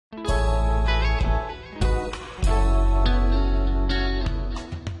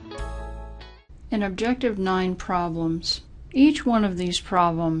In Objective 9 problems, each one of these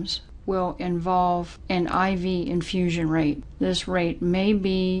problems will involve an IV infusion rate. This rate may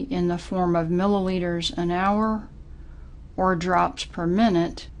be in the form of milliliters an hour or drops per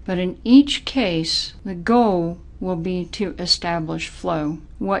minute, but in each case, the goal will be to establish flow.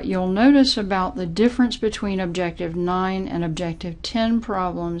 What you'll notice about the difference between Objective 9 and Objective 10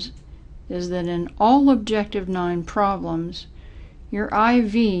 problems is that in all Objective 9 problems, your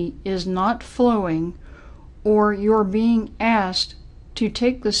IV is not flowing, or you're being asked to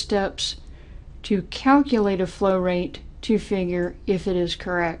take the steps to calculate a flow rate to figure if it is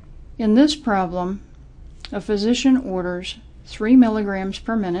correct. In this problem, a physician orders 3 milligrams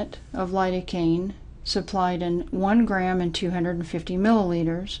per minute of lidocaine supplied in 1 gram and 250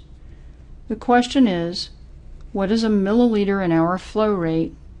 milliliters. The question is, what is a milliliter an hour flow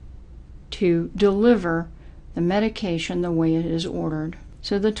rate to deliver the medication the way it is ordered?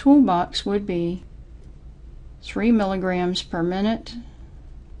 So the toolbox would be 3 milligrams per minute,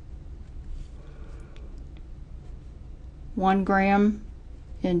 1 gram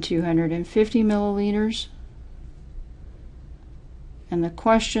in 250 milliliters, and the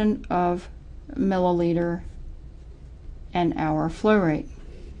question of milliliter an hour flow rate.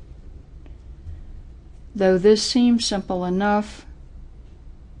 Though this seems simple enough,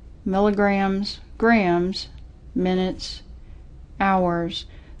 milligrams, grams, minutes, hours,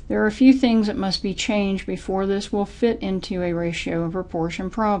 there are a few things that must be changed before this will fit into a ratio and proportion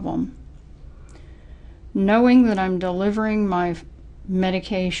problem. Knowing that I'm delivering my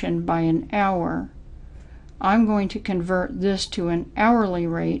medication by an hour, I'm going to convert this to an hourly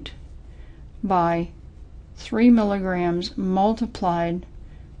rate by 3 milligrams multiplied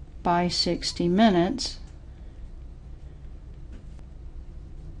by 60 minutes.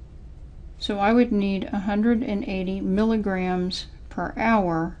 So I would need 180 milligrams per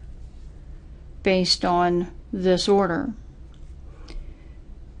hour based on this order.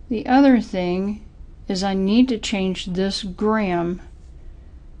 The other thing is I need to change this gram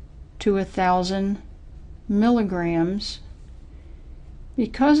to 1,000 milligrams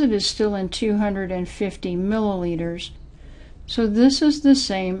because it is still in 250 milliliters. So this is the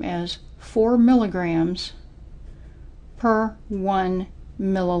same as 4 milligrams per 1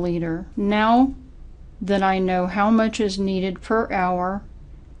 milliliter. Now that I know how much is needed per hour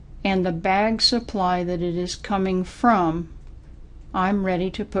and the bag supply that it is coming from, I'm ready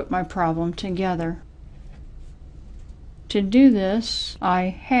to put my problem together. To do this, I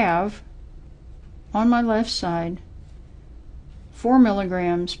have on my left side 4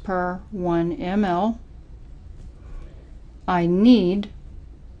 milligrams per 1 ml. I need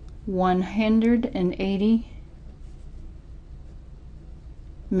 180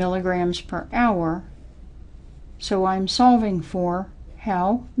 milligrams per hour, so I'm solving for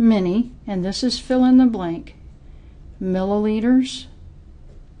how many, and this is fill in the blank, milliliters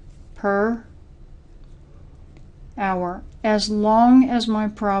per hour, as long as my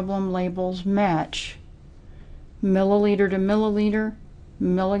problem labels match milliliter to milliliter,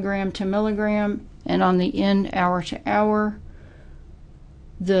 milligram to milligram, and on the end hour to hour.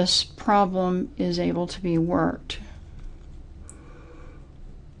 This problem is able to be worked.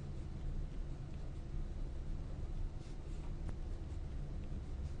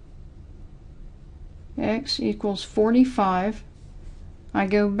 X equals 45. I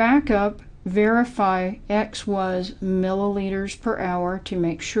go back up, verify X was milliliters per hour to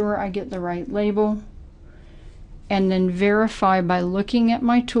make sure I get the right label, and then verify by looking at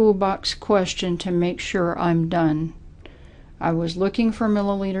my toolbox question to make sure I'm done. I was looking for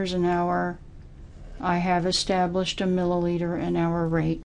milliliters an hour. I have established a milliliter an hour rate.